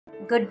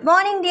Good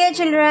morning, dear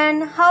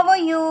children. How are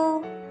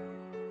you?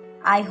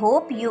 I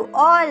hope you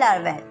all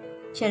are well.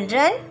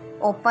 Children,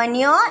 open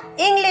your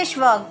English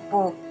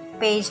workbook.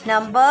 Page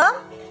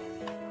number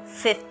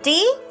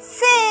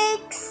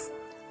 56.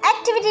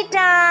 Activity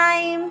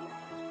time.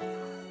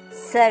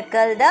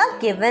 Circle the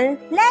given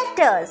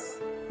letters.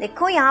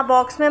 देखो यहाँ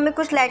box में हमें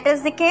कुछ letters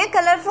दिखे हैं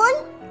colourful,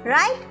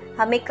 right?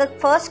 हमें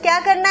first क्या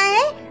करना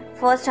है?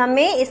 फर्स्ट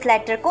हमें इस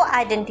लेटर को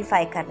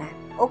आइडेंटिफाई करना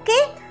है, ओके?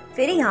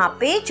 फिर यहाँ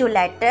पे जो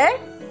लेटर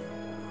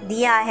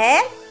दिया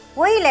है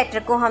वही लेटर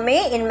को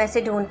हमें इनमें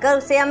से ढूंढकर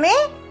उसे हमें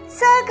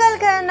सर्कल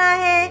करना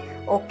है,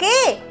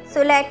 okay?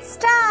 So let's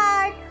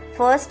start.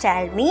 First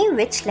tell me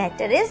which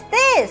letter is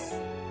this?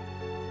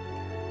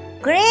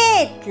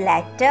 Great,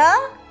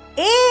 letter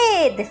A.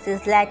 This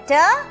is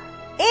letter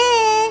A.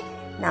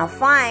 Now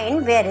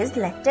find where is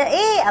letter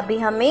A. अभी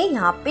हमें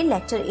यहाँ पे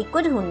letter A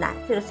को ढूंढना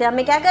है. फिर उसे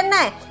हमें क्या करना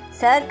है?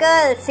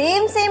 Circle.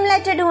 Same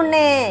letter ढूंढने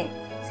हैं.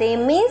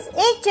 Same means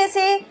एक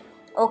जैसे.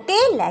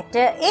 Okay,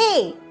 letter A.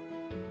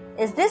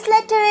 Is this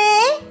letter A?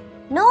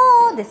 No,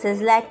 this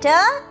is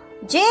letter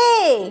J.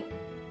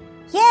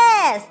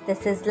 Yes,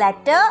 this is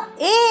letter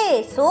A.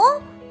 So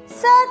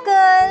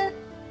circle.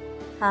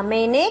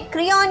 हमें इन्हें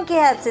crayon की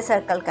हेल्प से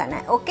circle करना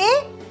है. Okay?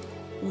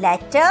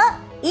 Letter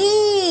E.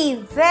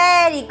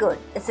 Very good.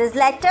 This is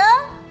letter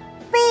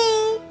P.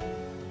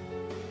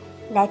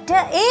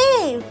 Letter A.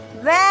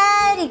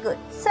 Very good.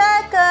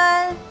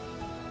 Circle.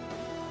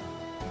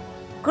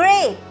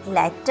 Great.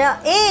 Letter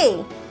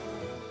A.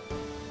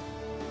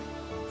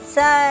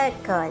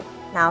 Circle.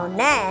 Now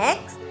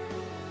next,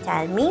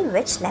 tell me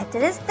which letter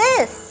is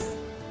this?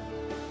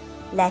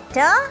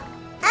 Letter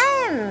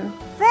M.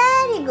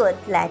 Very good.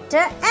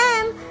 Letter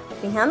M.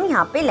 हम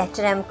यहाँ पे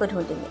letter M को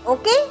ढूंढेंगे.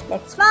 Okay,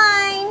 let's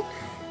find.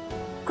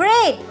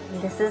 Great.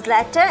 This is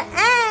letter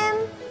M.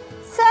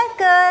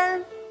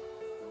 Circle.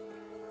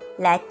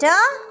 Letter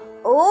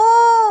O.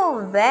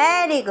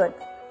 Very good.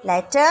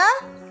 Letter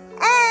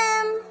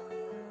M.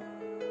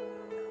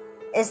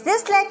 Is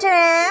this letter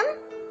M?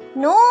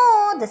 No,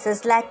 this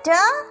is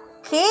letter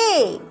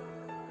K.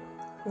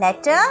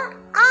 Letter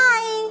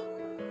I.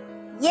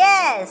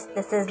 Yes,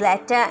 this is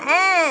letter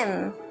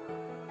M.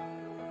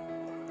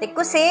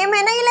 देखो same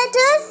है ना ये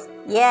letters?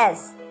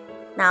 Yes.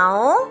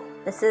 Now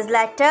this is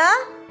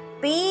letter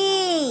P.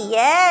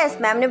 Yes,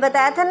 ma'am ने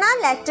बताया था ना,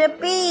 letter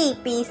P.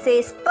 P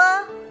से प.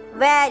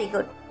 Very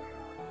good.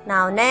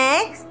 Now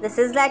next, this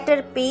is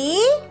letter P.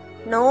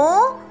 No,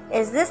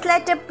 is this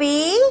letter P?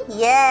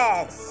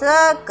 Yes,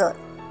 circle.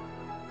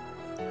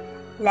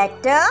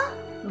 Letter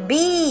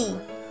B.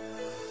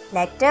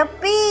 Letter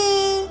P.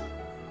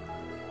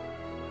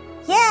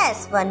 Yes,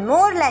 one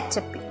more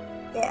letter P.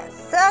 Yes,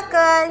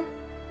 circle.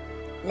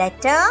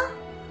 Letter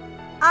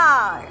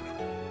R.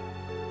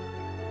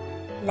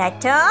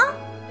 Letter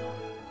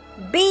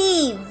B.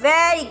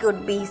 Very good.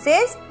 B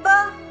says B.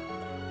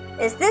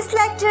 Is this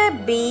letter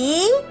B?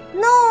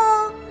 No.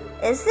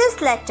 Is this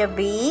letter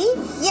B?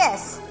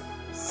 Yes.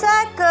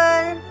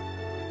 Circle.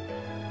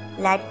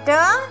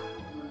 Letter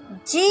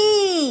G.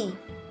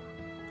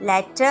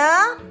 Letter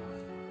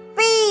P.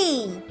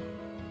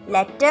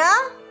 Letter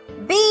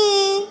B.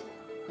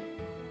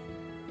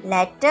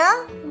 Letter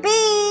B.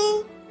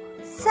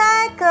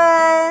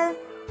 Circle.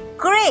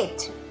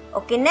 Great.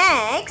 Okay,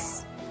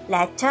 next.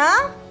 Letter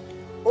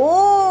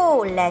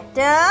O.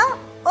 Letter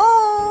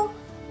O.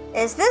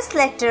 Is this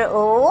letter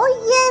O?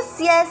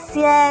 Yes.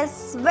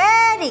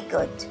 Very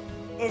good.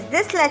 Is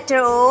this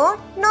letter O?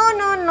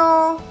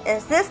 No.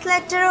 Is this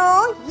letter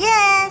O?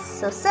 Yes.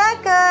 So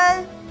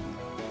circle.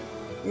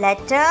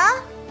 Letter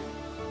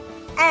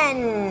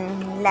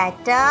N.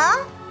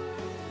 Letter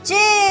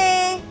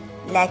J.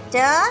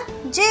 Letter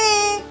J.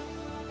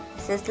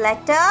 This is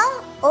letter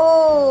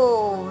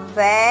O.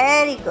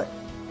 Very good.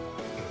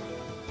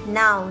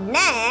 Now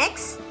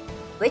next,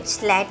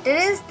 which letter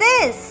is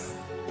this?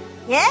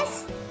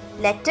 Yes,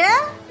 letter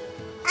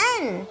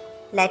N.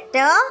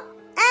 Letter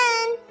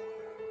N.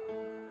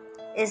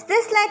 Is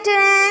this letter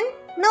N?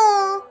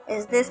 No.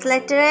 Is this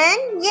letter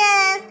N?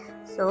 Yes.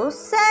 So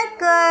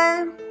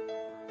circle.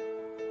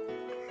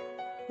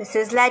 This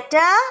is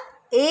letter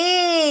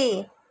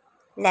A.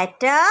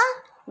 Letter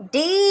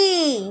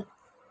D.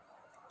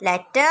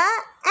 Letter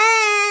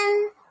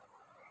N.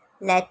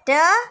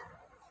 Letter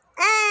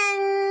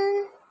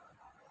N.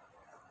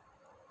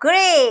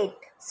 Great.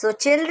 So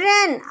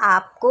children,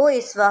 आपको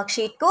इस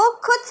worksheet को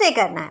खुद से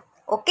करना है,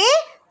 okay?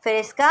 फिर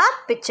इसका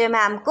picture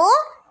ma'am को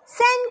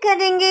सेंड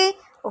करेंगे,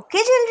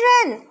 okay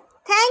children?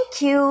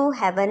 Thank you.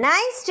 Have a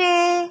nice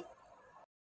day.